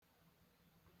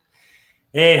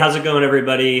Hey, how's it going,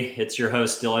 everybody? It's your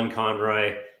host, Dylan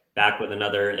Conroy, back with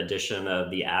another edition of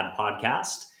the Ad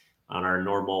Podcast on our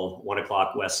normal 1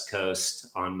 o'clock West Coast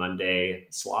on Monday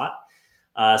slot.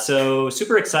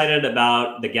 Super excited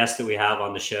about the guest that we have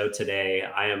on the show today.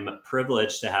 I am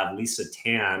privileged to have Lisa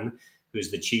Tan,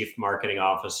 who's the Chief Marketing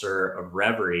Officer of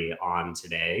Reverie, on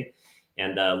today.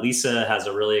 And Lisa has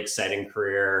a really exciting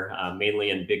career,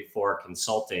 mainly in Big Four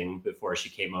consulting, before she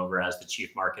came over as the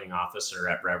Chief Marketing Officer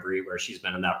at Reverie, where she's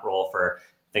been in that role for,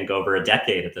 I think, over a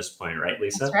decade at this point, right,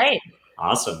 That's Lisa? right.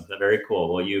 Awesome. Very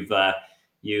cool. Well, you've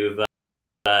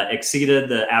exceeded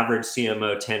the average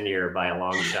CMO tenure by a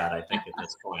long shot, I think, at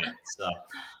this point.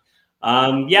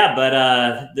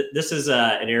 This is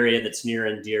an area that's near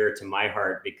and dear to my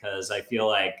heart because I feel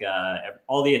like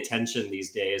all the attention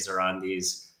these days are on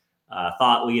these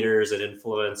thought leaders and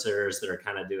influencers that are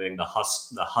kind of doing the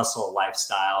hustle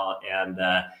lifestyle and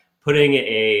putting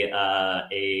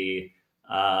an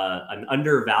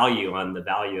undervalue on the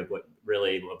value of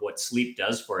what sleep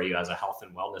does for you as a health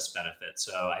and wellness benefit.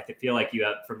 So I feel like you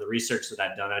have, from the research that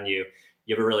I've done on you,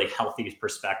 you have a really healthy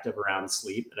perspective around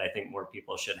sleep that I think more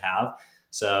people should have.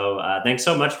 So thanks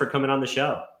so much for coming on the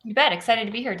show. You bet. Excited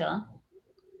to be here, Dylan.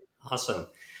 Awesome.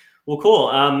 Well, cool.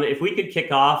 If we could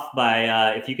kick off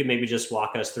by, if you could maybe just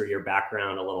walk us through your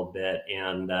background a little bit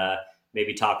and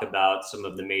maybe talk about some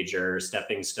of the major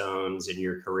stepping stones in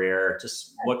your career,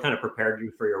 just what kind of prepared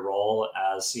you for your role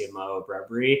as CMO of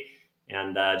Reverie,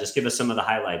 and just give us some of the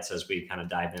highlights as we kind of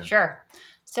dive in. Sure.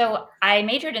 So I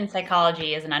majored in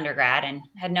psychology as an undergrad and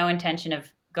had no intention of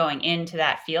going into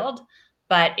that field,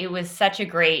 but it was such a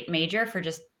great major for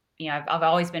just, I've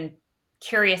always been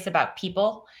curious about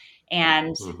people,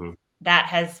 and Mm-hmm. that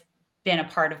has been a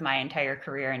part of my entire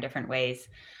career in different ways.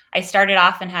 I started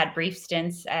off and had brief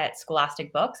stints at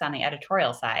Scholastic Books on the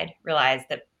editorial side, realized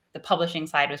that the publishing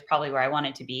side was probably where I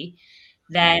wanted to be.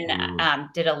 Then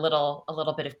did a little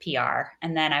bit of PR,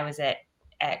 and then I was at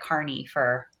Carney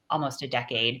for almost a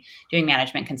decade doing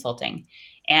management consulting.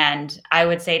 And I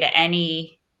would say to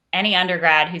any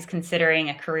undergrad who's considering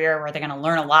a career where they're going to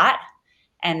learn a lot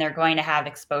and they're going to have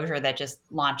exposure that just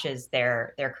launches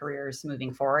their careers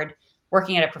moving forward,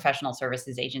 working at a professional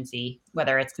services agency,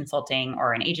 whether it's consulting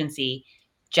or an agency,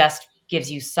 just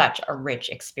gives you such a rich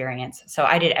experience. So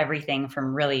I did everything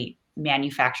from really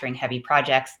manufacturing heavy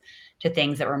projects to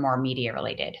things that were more media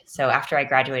related. So after I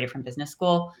graduated from business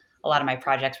school, a lot of my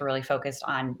projects were really focused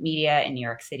on media in New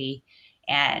York City,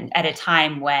 and at a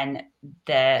time when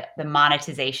the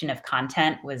monetization of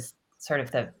content was sort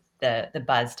of the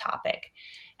buzz topic.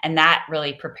 And that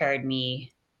really prepared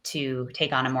me to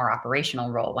take on a more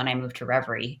operational role when I moved to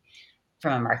Reverie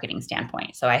from a marketing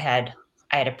standpoint. So I had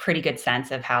a pretty good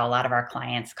sense of how a lot of our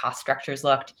clients' cost structures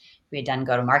looked. We had done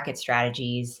go-to-market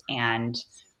strategies and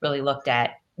really looked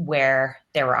at where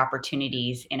there were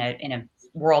opportunities in a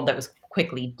world that was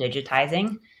quickly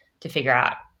digitizing to figure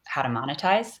out how to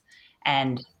monetize.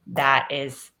 And that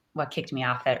is what kicked me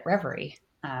off at Reverie.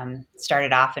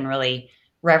 Started off and really,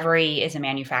 Reverie is a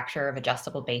manufacturer of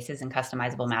adjustable bases and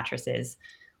customizable mattresses.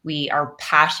 We are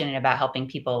passionate about helping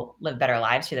people live better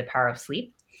lives through the power of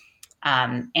sleep.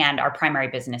 And our primary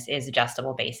business is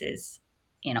adjustable bases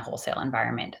in a wholesale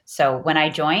environment. So when I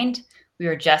joined, we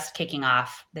were just kicking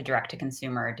off the direct to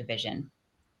consumer division.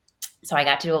 So I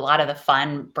got to do a lot of the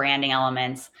fun branding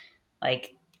elements,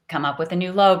 like come up with a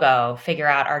new logo, figure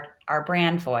out our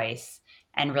brand voice,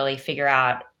 and really figure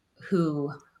out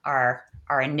who our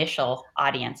initial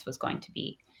audience was going to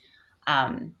be.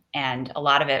 And a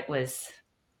lot of it was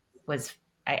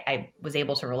I was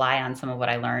able to rely on some of what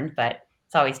I learned, but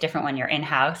it's always different when you're in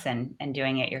house and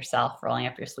doing it yourself, rolling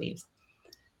up your sleeves.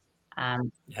 Yeah,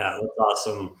 that's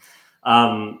awesome.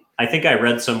 I think I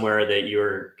read somewhere that you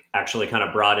were actually kind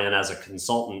of brought in as a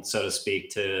consultant, so to speak,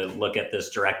 to look at this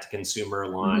direct to consumer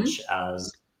launch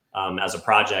as a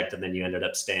project, and then you ended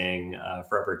up staying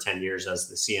for over 10 years as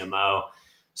the CMO.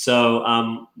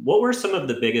 So, what were some of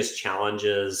the biggest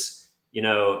challenges?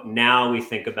 Now we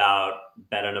think about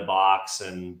bed in a box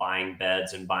and buying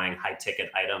beds and buying high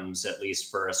ticket items, at least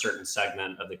for a certain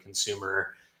segment of the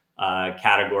consumer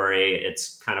category.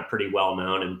 It's kind of pretty well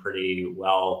known and pretty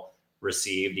well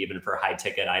received, even for high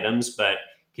ticket items. But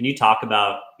can you talk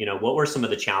about, what were some of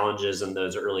the challenges in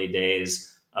those early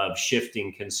days of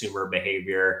shifting consumer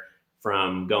behavior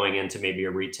from going into maybe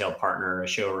a retail partner, a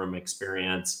showroom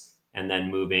experience, and then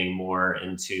moving more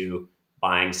into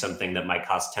buying something that might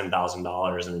cost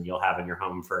 $10,000 and then you'll have in your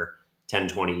home for 10,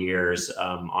 20 years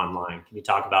online? Can you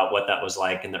talk about what that was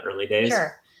like in the early days?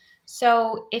 Sure.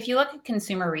 So if you look at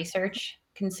consumer research,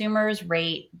 consumers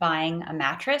rate buying a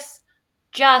mattress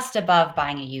just above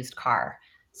buying a used car.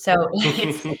 So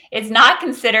it's not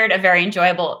considered a very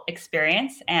enjoyable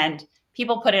experience, and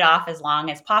people put it off as long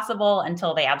as possible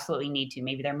until they absolutely need to.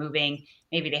 Maybe they're moving,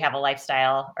 maybe they have a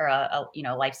lifestyle or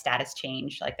life status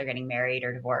change, like they're getting married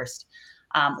or divorced,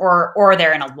 or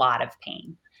they're in a lot of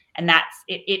pain. And that's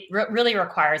it. Really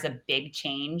requires a big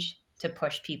change to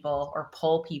push people or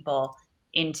pull people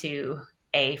into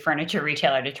a furniture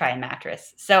retailer to try a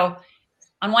mattress. So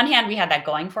on one hand, we had that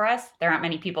going for us. There aren't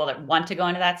many people that want to go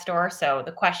into that store. So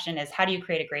the question is, how do you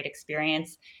create a great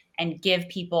experience and give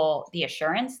people the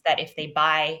assurance that if they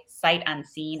buy sight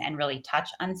unseen and really touch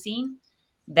unseen,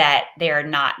 that they're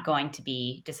not going to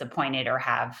be disappointed or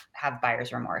have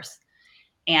buyer's remorse.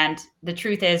 And the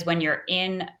truth is, when you're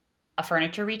in a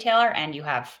furniture retailer and you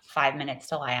have 5 minutes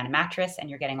to lie on a mattress and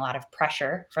you're getting a lot of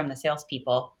pressure from the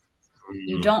salespeople,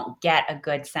 you Mm, don't get a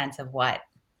good sense of what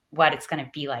it's going to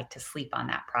be like to sleep on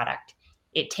that product.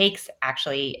 It takes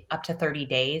actually up to 30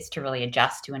 days to really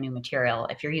adjust to a new material.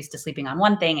 If you're used to sleeping on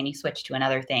one thing and you switch to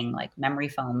another thing like memory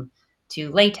foam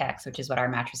to latex, which is what our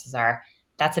mattresses are,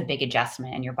 that's a big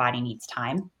adjustment and your body needs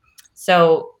time.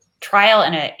 So trial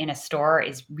in a store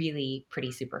is really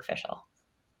pretty superficial.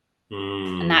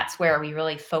 And mm, that's where we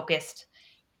really focused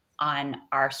on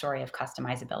our story of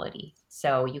customizability.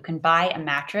 So you can buy a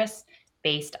mattress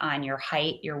based on your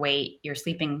height, your weight, your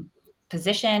sleeping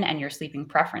position, and your sleeping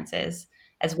preferences,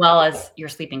 as well as your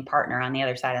sleeping partner on the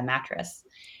other side of the mattress.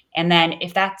 And then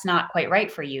if that's not quite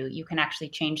right for you, you can actually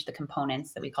change the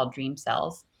components that we call dream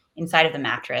cells inside of the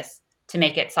mattress to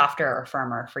make it softer or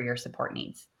firmer for your support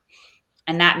needs.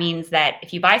 And that means that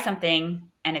if you buy something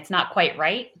and it's not quite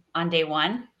right on day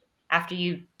one, after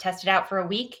you test it out for a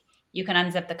week, you can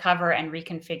unzip the cover and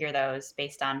reconfigure those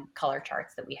based on color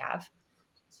charts that we have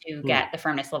to mm. get the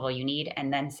firmness level you need.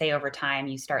 And then, say over time,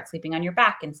 you start sleeping on your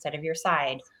back instead of your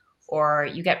side, or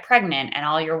you get pregnant and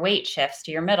all your weight shifts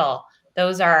to your middle.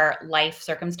 Those are life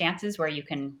circumstances where you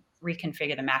can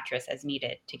reconfigure the mattress as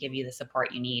needed to give you the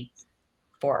support you need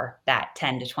for that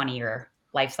 10 to 20-year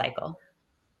life cycle.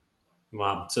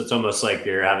 Wow. So it's almost like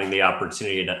you're having the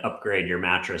opportunity to upgrade your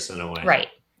mattress in a way. Right,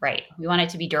 right. We want it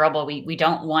to be durable. We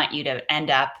don't want you to end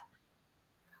up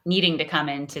needing to come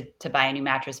in to buy a new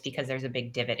mattress because there's a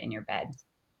big divot in your bed.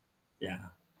 Yeah.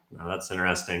 No, that's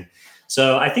interesting.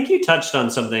 So I think you touched on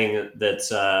something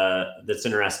that's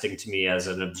interesting to me as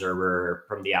an observer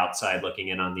from the outside looking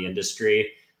in on the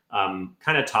industry.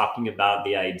 Kind of talking about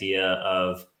the idea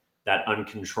of that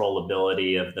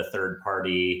uncontrollability of the third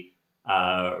party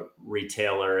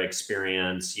retailer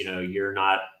experience. You know, you're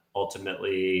not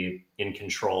ultimately in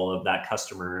control of that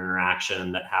customer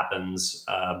interaction that happens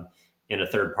in a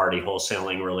third party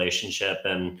wholesaling relationship.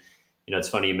 And it's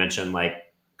funny you mentioned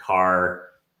like car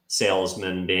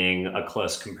salesman being a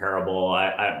close comparable.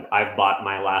 I've bought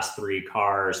my last three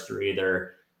cars through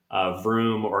either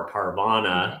Vroom or Okay.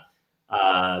 Carvana,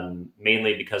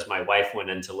 mainly because my wife went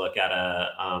in to look at a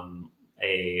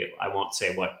I won't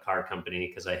say what car company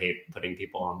because I hate putting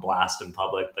people on blast in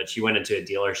public, but she went into a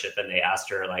dealership and they asked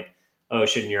her like, "Oh,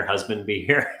 shouldn't your husband be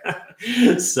here?"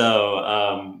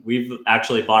 So we've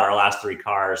actually bought our last three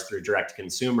cars through direct to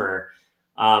consumer.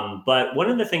 But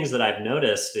one of the things that I've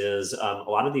noticed is a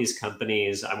lot of these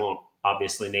companies, I won't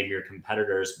obviously name your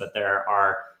competitors, but there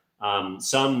are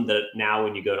some that now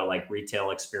when you go to like retail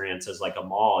experiences like a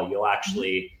mall, you'll Mhm.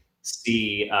 actually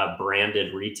see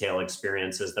branded retail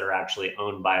experiences that are actually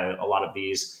owned by a lot of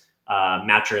these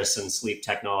mattress and sleep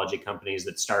technology companies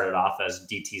that started off as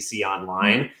DTC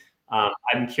online. Mhm.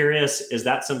 I'm curious, is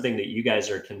that something that you guys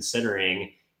are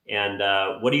considering? And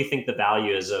what do you think the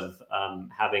value is of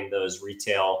having those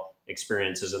retail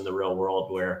experiences in the real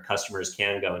world where customers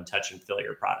can go and touch and feel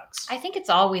your products? I think it's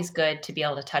always good to be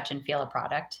able to touch and feel a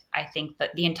product. I think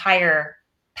that the entire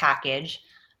package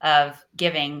of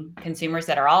giving consumers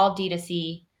that are all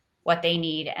D2C what they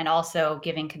need, and also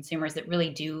giving consumers that really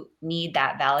do need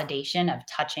that validation of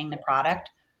touching the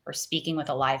product or speaking with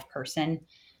a live person.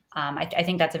 I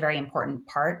think that's a very important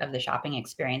part of the shopping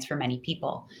experience for many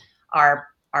people. Our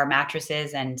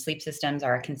mattresses and sleep systems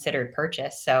are a considered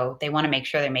purchase, so they want to make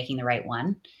sure they're making the right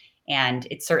one. And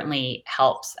it certainly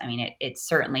helps. I mean, it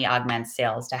certainly augments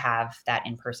sales to have that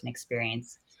in-person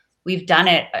experience. We've done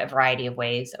it a variety of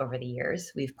ways over the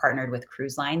years. We've partnered with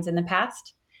cruise lines in the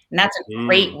past, and that's a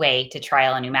great Mm, way to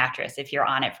trial a new mattress. If you're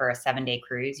on it for a 7-day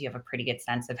cruise, you have a pretty good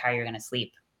sense of how you're going to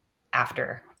sleep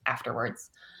afterwards.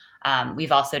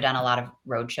 We've also done a lot of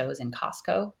road shows in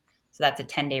Costco. So that's a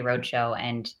 10-day road show,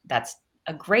 and that's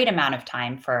a great amount of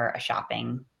time for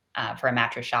a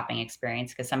mattress shopping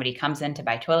experience, because somebody comes in to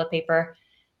buy toilet paper,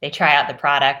 they try out the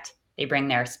product, they bring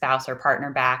their spouse or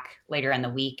partner back later in the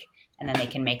week, and then they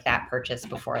can make that purchase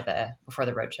before the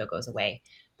roadshow goes away.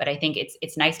 But I think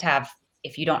it's nice to have,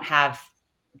 if you don't have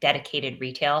dedicated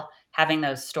retail, having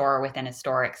those store within a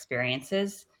store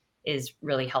experiences is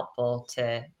really helpful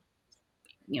to,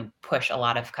 push a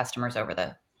lot of customers over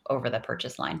the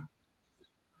purchase line.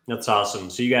 That's awesome.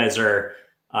 So you guys are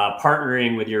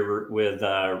partnering with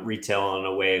retail in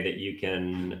a way that you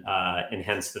can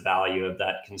enhance the value of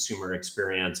that consumer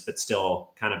experience, but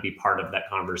still kind of be part of that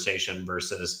conversation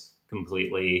versus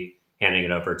completely handing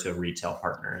it over to a retail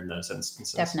partner in those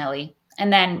instances. Definitely.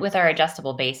 And then with our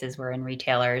adjustable bases, we're in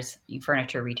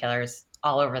furniture retailers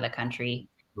all over the country.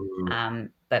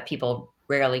 But people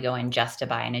rarely go in just to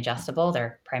buy an adjustable.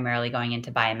 They're primarily going in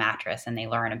to buy a mattress, and they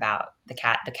learn about the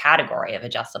category of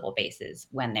adjustable bases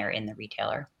when they're in the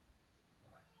retailer.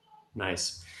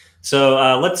 Nice.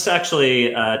 So let's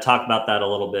actually talk about that a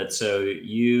little bit. So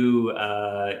you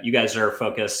guys are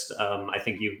focused. I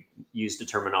think you used a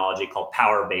terminology called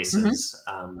power bases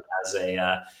as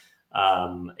a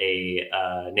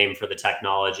name for the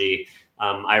technology.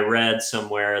 I read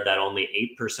somewhere that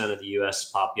only 8% of the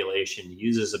U.S. population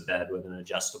uses a bed with an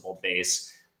adjustable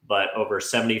base, but over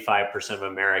 75% of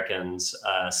Americans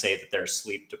say that they're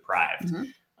sleep deprived.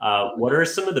 What are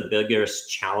some of the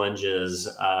biggest challenges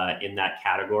in that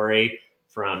category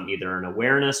from either an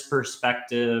awareness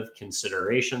perspective,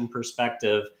 consideration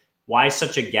perspective? Why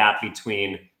such a gap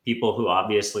between people who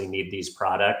obviously need these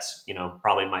products,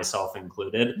 probably myself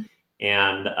included,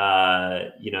 and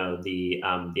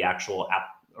the actual app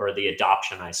or the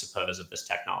adoption, I suppose, of this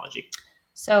technology?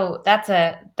 So that's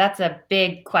a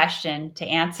big question to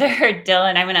answer,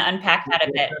 Dylan. I'm going to unpack that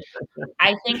a bit.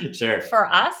 I think Sure. for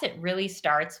us, it really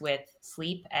starts with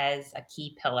sleep as a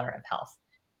key pillar of health.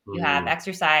 You have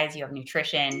exercise, you have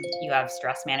nutrition, you have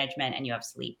stress management, and you have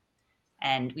sleep.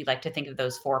 And we like to think of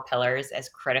those 4 pillars as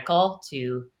critical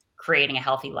to creating a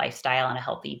healthy lifestyle and a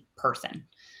healthy person.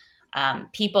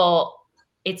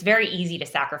 It's very easy to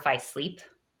sacrifice sleep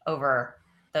over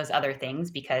those other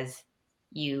things because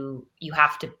you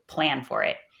have to plan for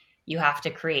it. You have to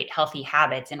create healthy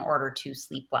habits in order to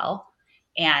sleep well.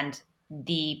 And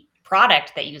the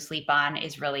product that you sleep on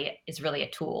is really a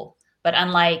tool. But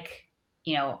unlike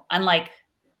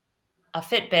a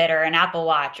Fitbit or an Apple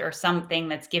Watch or something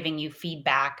that's giving you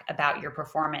feedback about your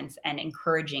performance and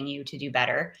encouraging you to do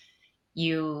better,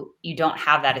 you don't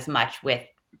have that as much with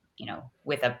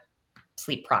a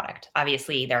sleep product.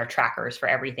 Obviously, there are trackers for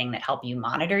everything that help you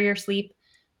monitor your sleep,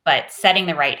 but setting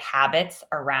the right habits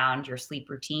around your sleep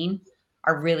routine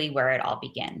are really where it all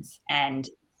begins. And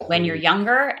when you're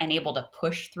younger and able to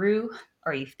push through,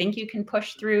 or you think you can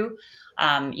push through,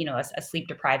 a sleep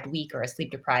deprived week or a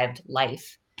sleep deprived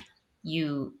life,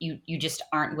 you just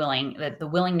aren't willing. The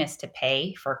willingness to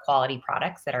pay for quality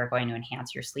products that are going to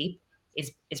enhance your sleep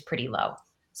is pretty low.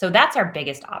 So that's our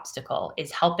biggest obstacle, is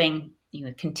helping,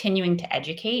 continuing to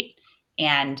educate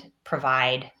and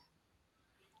provide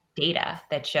data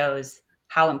that shows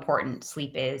how important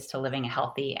sleep is to living a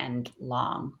healthy and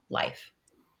long life.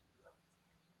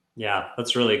 Yeah,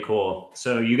 that's really cool.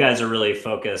 So you guys are really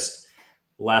focused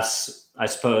less, I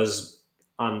suppose,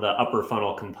 on the upper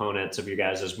funnel components of you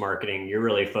guys' marketing. You're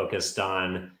really focused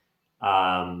on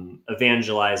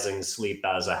evangelizing sleep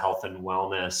as a health and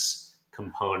wellness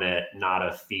component, not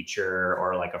a feature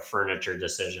or like a furniture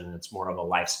decision. It's more of a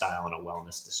lifestyle and a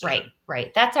wellness decision.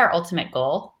 Right. That's our ultimate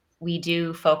goal. We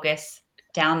do focus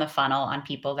down the funnel on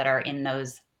people that are in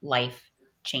those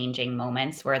life-changing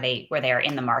moments where they are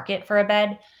in the market for a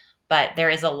bed. But we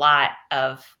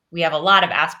have a lot of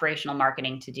aspirational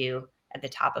marketing to do at the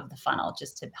top of the funnel,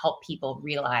 just to help people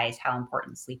realize how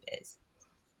important sleep is.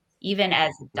 Even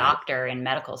as a doctor in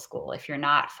medical school, if you're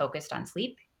not focused on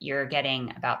sleep, you're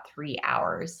getting about 3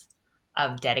 hours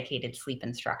of dedicated sleep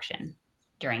instruction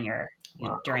during your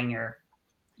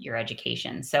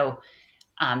education. So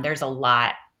there's a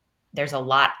lot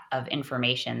of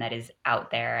information that is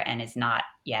out there and is not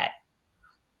yet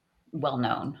well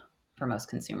known for most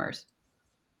consumers.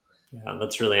 Yeah,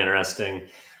 that's really interesting.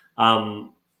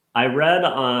 I read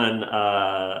on,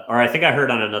 or I think I heard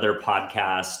on another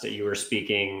podcast that you were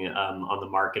speaking on the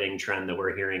marketing trend that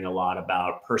we're hearing a lot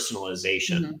about,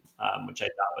 personalization, which I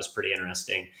thought was pretty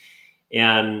interesting.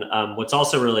 And what's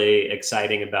also really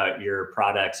exciting about your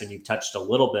products, and you've touched a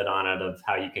little bit on it, of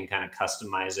how you can kind of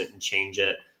customize it and change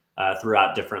it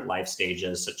throughout different life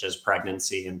stages, such as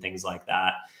pregnancy and things like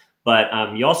that.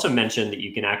 But you also mentioned that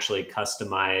you can actually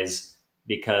customize,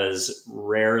 because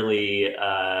rarely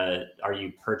are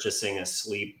you purchasing a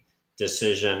sleep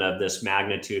decision of this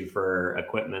magnitude for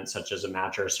equipment such as a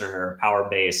mattress or a power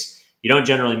base. You don't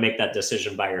generally make that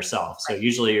decision by yourself. So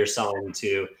usually you're selling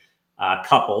to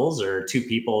couples or two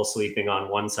people sleeping on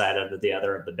one side of the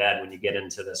other of the bed when you get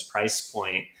into this price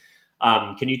point.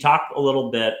 Can you talk a little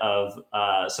bit of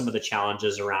some of the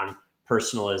challenges around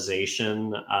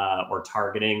personalization or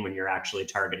targeting when you're actually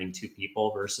targeting two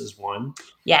people versus one?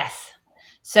 Yes.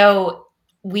 So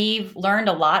we've learned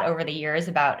a lot over the years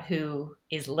about who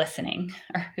is listening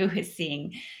or who is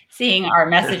seeing our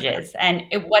messages. And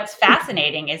what's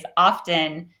fascinating is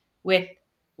often with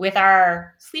with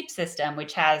our sleep system,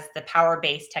 which has the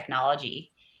power-based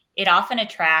technology, it often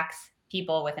attracts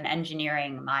people with an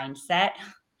engineering mindset.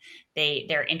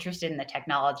 They're interested in the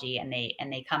technology, and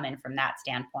they come in from that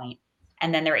standpoint,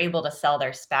 and then they're able to sell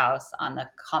their spouse on the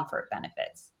comfort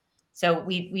benefits. So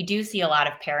we do see a lot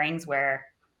of pairings where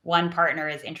one partner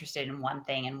is interested in one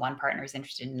thing and one partner is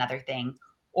interested in another thing,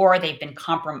 or they've been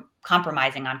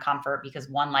compromising on comfort because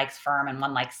one likes firm and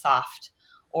one likes soft,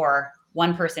 or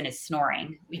one person is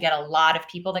snoring. We get a lot of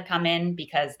people that come in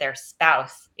because their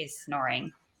spouse is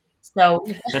snoring. So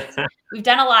we've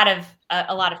done a lot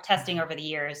of testing over the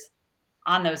years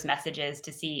on those messages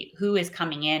to see who is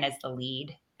coming in as the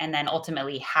lead, and then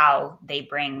ultimately how they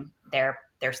bring their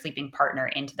sleeping partner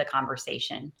into the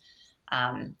conversation.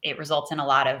 It results in a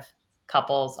lot of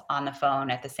couples on the phone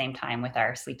at the same time with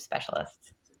our sleep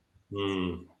specialists.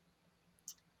 Mm.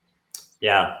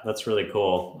 Yeah, that's really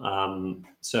cool.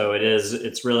 So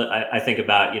it's really, I think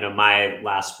about, my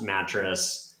last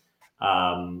mattress,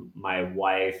 my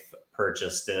wife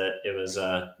purchased it. It was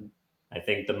I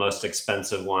think the most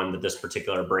expensive one that this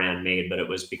particular brand made, but it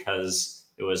was because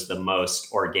it was the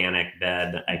most organic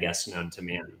bed, I guess, known to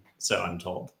man. So I'm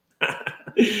told.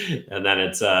 And then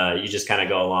you just kind of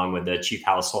go along with the chief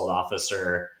household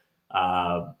officer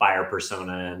buyer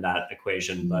persona in that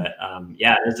equation. But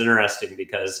yeah, it's interesting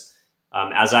because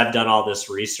as I've done all this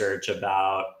research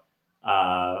about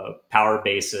power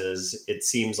bases, it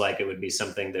seems like it would be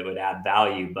something that would add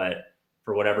value. But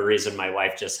for whatever reason, my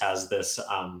wife just has this,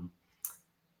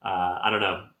 I don't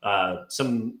know,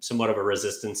 somewhat of a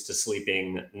resistance to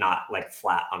sleeping not like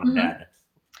flat on a Mhm. bed.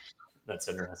 That's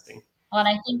interesting Well, and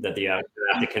I think that you have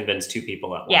to convince two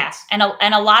people at yeah, once.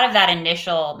 and a lot of that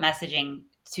initial messaging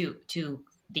to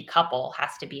the couple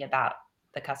has to be about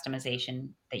the customization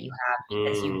that you have,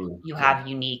 because you Yeah. have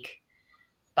unique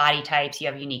body types, you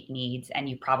have unique needs, and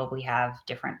you probably have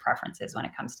different preferences when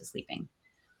it comes to sleeping.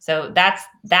 So that's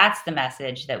the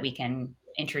message that we can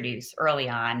introduce early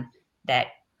on that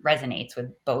resonates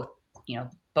with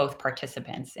both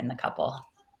participants in the couple.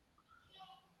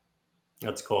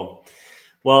 That's cool.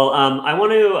 Well, I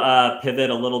want to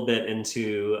pivot a little bit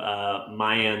into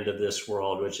my end of this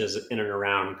world, which is in and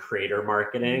around creator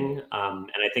marketing.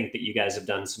 And I think that you guys have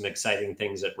done some exciting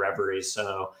things at Reverie.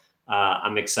 So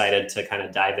I'm excited to kind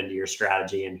of dive into your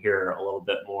strategy and hear a little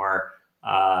bit more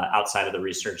outside of the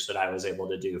research that I was able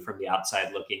to do from the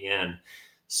outside looking in.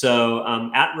 So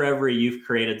at Reverie, you've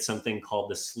created something called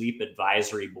the Sleep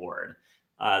Advisory Board.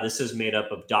 This is made up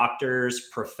of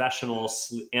doctors,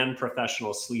 and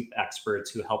professional sleep experts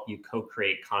who help you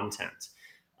co-create content.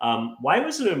 Why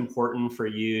was it important for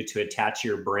you to attach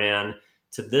your brand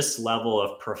to this level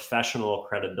of professional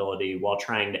credibility while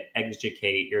trying to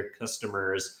educate your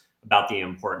customers about the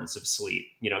importance of sleep?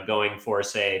 Going for,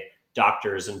 say,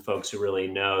 doctors and folks who really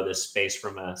know this space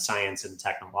from a science and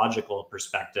technological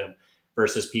perspective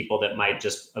versus people that might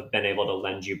just have been able to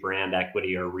lend you brand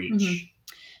equity or Mhm. reach.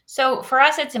 So for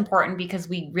us, it's important because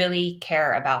we really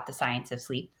care about the science of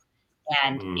sleep.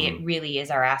 And it Mm. really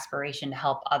is our aspiration to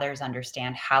help others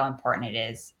understand how important it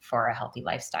is for a healthy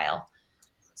lifestyle.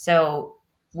 So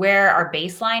where our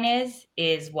baseline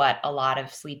is what a lot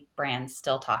of sleep brands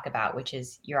still talk about, which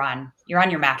is you're on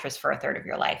your mattress for a third of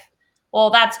your life. Well,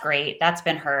 that's great. That's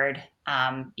been heard.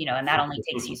 And that only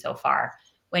takes you so far.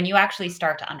 When you actually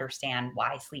start to understand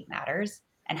why sleep matters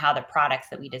and how the products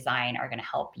that we design are going to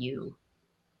help you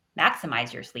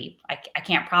maximize your sleep. I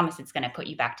can't promise it's going to put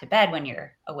you back to bed when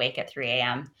you're awake at 3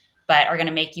 a.m., but are going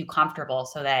to make you comfortable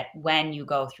so that when you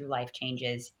go through life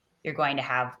changes, you're going to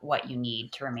have what you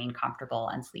need to remain comfortable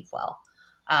and sleep well.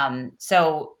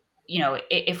 So,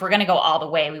 if we're going to go all the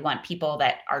way, we want people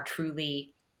that are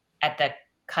truly at the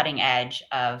cutting edge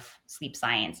of sleep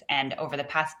science. And over the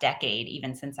past decade,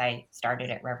 even since I started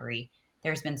at Reverie,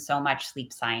 there's been so much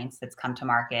sleep science that's come to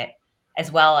market, as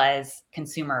well as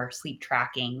consumer sleep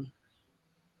tracking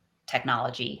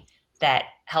technology that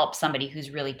helps somebody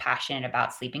who's really passionate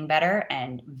about sleeping better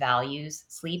and values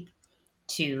sleep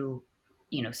to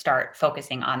start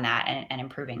focusing on that and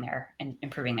improving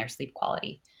their sleep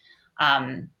quality.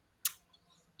 um,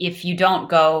 if you don't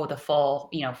go the full,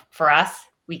 for us,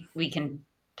 we can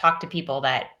talk to people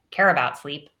that care about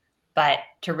sleep, but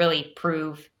to really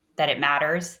prove that it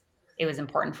matters, it was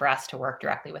important for us to work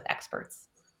directly with experts.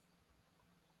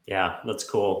 Yeah, that's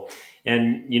cool.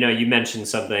 And you mentioned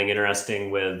something interesting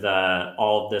with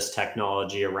all of this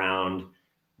technology around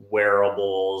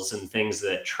wearables and things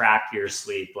that track your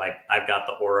sleep. Like I've got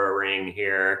the Aura Ring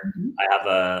here. Mhm. I have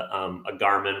a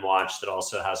Garmin watch that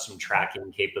also has some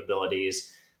tracking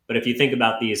capabilities. But if you think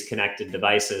about these connected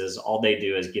devices, all they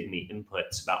do is give me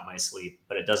inputs about my sleep,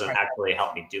 but it doesn't Right. actually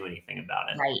help me do anything about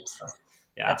it. Right. So,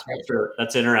 yeah, That's right.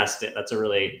 that's interesting. That's a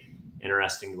really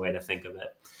interesting way to think of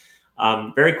it.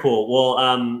 Very cool.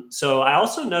 Well, so I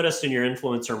also noticed in your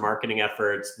influencer marketing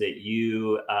efforts that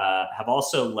you have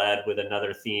also led with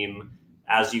another theme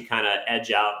as you kind of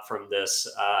edge out from this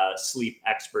sleep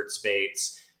expert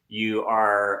space. You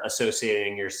are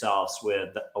associating yourselves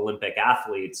with Olympic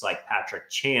athletes like Patrick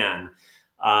Chan.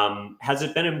 Has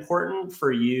it been important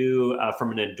for you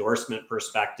from an endorsement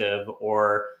perspective,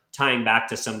 or tying back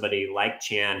to somebody like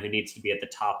Chan who needs to be at the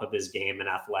top of his game in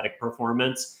athletic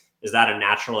performance? Is that a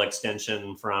natural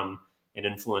extension from an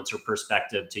influencer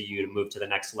perspective to you to move to the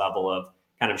next level of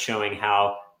kind of showing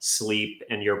how sleep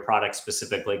and your product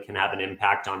specifically can have an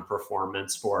impact on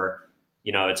performance for,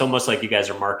 it's almost like you guys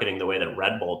are marketing the way that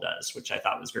Red Bull does, which I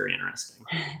thought was very interesting.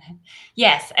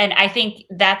 Yes, and I think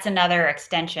that's another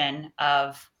extension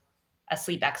of a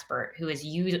sleep expert who is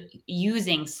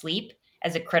using sleep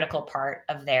as a critical part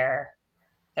of their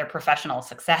professional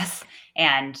success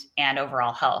and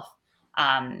overall health.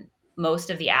 Um, Most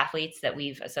of the athletes that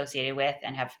we've associated with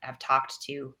and have talked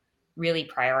to really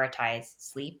prioritize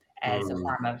sleep as a Mm,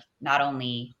 form of not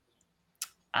only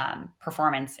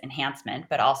performance enhancement,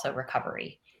 but also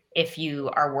recovery. If you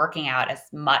are working out as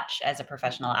much as a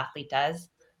professional athlete does,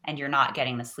 and you're not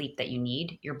getting the sleep that you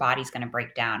need, your body's going to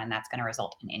break down and that's going to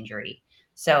result in injury.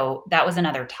 So that was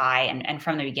another tie. And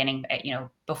from the beginning,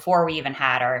 before we even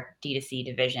had our D2C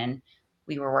division,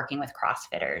 we were working with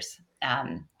CrossFitters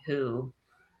who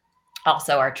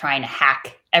also are trying to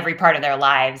hack every part of their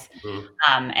lives. mm.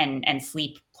 And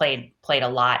sleep played a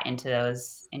lot into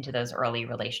those early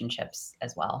relationships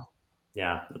as well.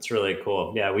 Yeah, that's really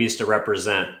cool. Yeah, we used to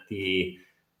represent the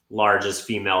largest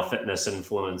female fitness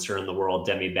influencer in the world,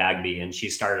 Demi Bagby, and she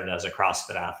started as a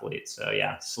CrossFit athlete. So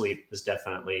yeah, sleep is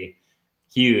definitely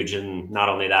huge in not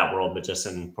only that world, but just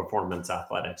in performance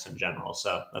athletics in general.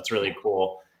 So that's really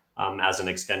cool as an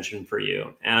extension for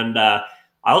you. And I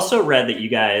also read that you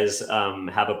guys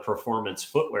have a performance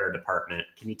footwear department.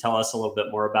 Can you tell us a little bit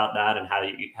more about that and how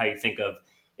you think of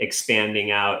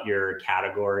expanding out your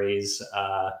categories?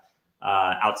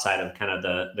 Outside of kind of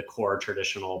the core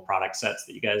traditional product sets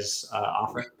that you guys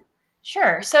offer?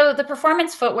 Sure. So the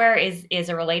performance footwear is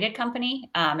a related company.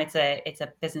 It's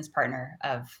a business partner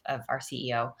of our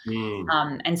CEO.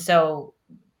 Mm, And so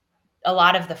a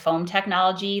lot of the foam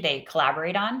technology they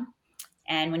collaborate on.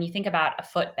 And when you think about a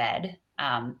footbed,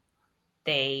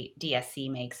 they DSC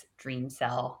makes Dream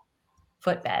Cell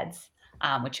footbeds,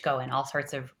 which go in all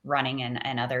sorts of running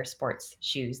and other sports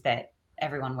shoes that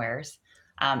everyone wears.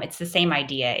 It's the same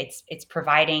idea. It's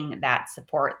providing that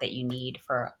support that you need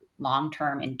for long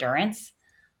term endurance.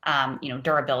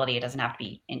 Durability. It doesn't have to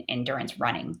be endurance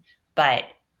running, but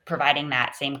providing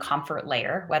that same comfort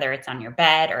layer, whether it's on your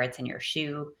bed or it's in your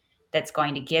shoe, that's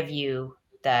going to give you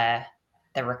the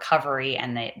recovery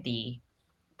and the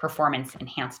performance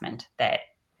enhancement that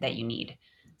you need.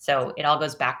 So it all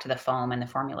goes back to the foam and the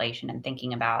formulation and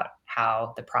thinking about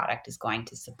how the product is going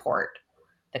to support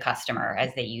the customer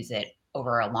as they use it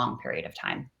over a long period of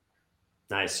time.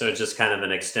 nice. So it's just kind of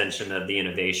an extension of the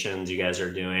innovations you guys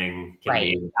are doing can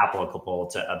Right, be applicable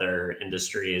to other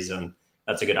industries, and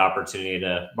that's a good opportunity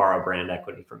to borrow brand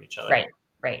equity from each other. right,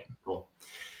 right. Cool.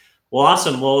 Well,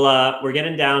 awesome. Well, we're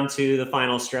getting down to the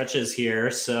final stretches here.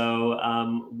 So,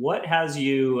 what has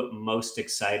you most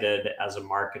excited as a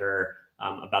marketer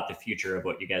about the future of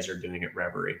what you guys are doing at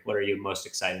Reverie? What are you most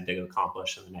excited to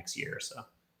accomplish in the next year or so?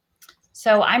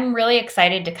 So I'm really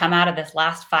excited to come out of this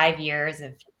last 5 years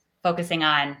of focusing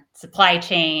on supply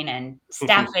chain and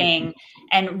staffing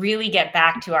and really get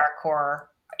back to our core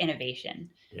innovation.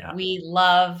 Yeah, We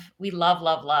love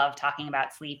talking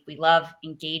about sleep. We love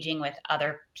engaging with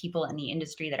other people in the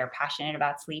industry that are passionate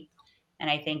about sleep. And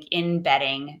I think in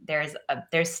bedding, there's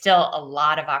still a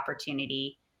lot of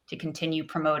opportunity to continue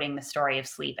promoting the story of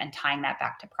sleep and tying that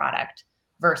back to product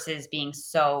versus being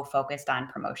so focused on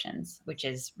promotions, which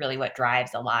is really what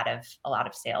drives a lot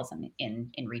of sales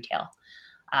in retail.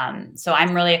 So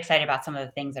I'm really excited about some of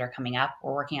the things that are coming up.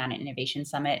 We're working on an innovation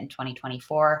summit in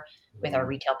 2024 with our mm,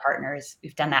 retail partners.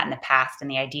 We've done that in the past, and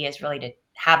the idea is really to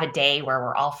have a day where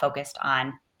we're all focused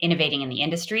on innovating in the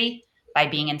industry by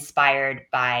being inspired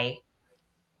by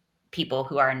people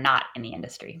who are not in the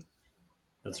industry.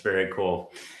 That's very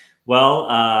cool.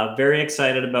 Well, very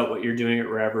excited about what you're doing at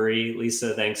Reverie.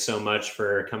 Lisa, thanks so much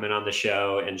for coming on the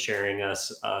show and sharing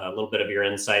us a little bit of your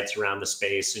insights around the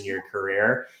space and your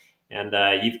career. And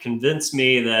you've convinced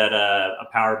me that a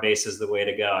power base is the way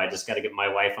to go. I just got to get my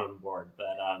wife on board.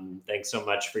 But thanks so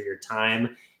much for your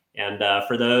time. And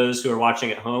for those who are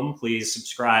watching at home, please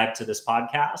subscribe to this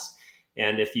podcast.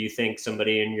 And if you think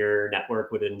somebody in your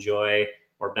network would enjoy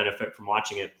or benefit from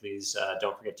watching it, please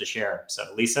don't forget to share. So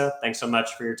Lisa, thanks so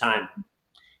much for your time.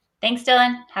 Thanks,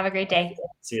 Dylan. Have a great day.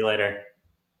 See you later.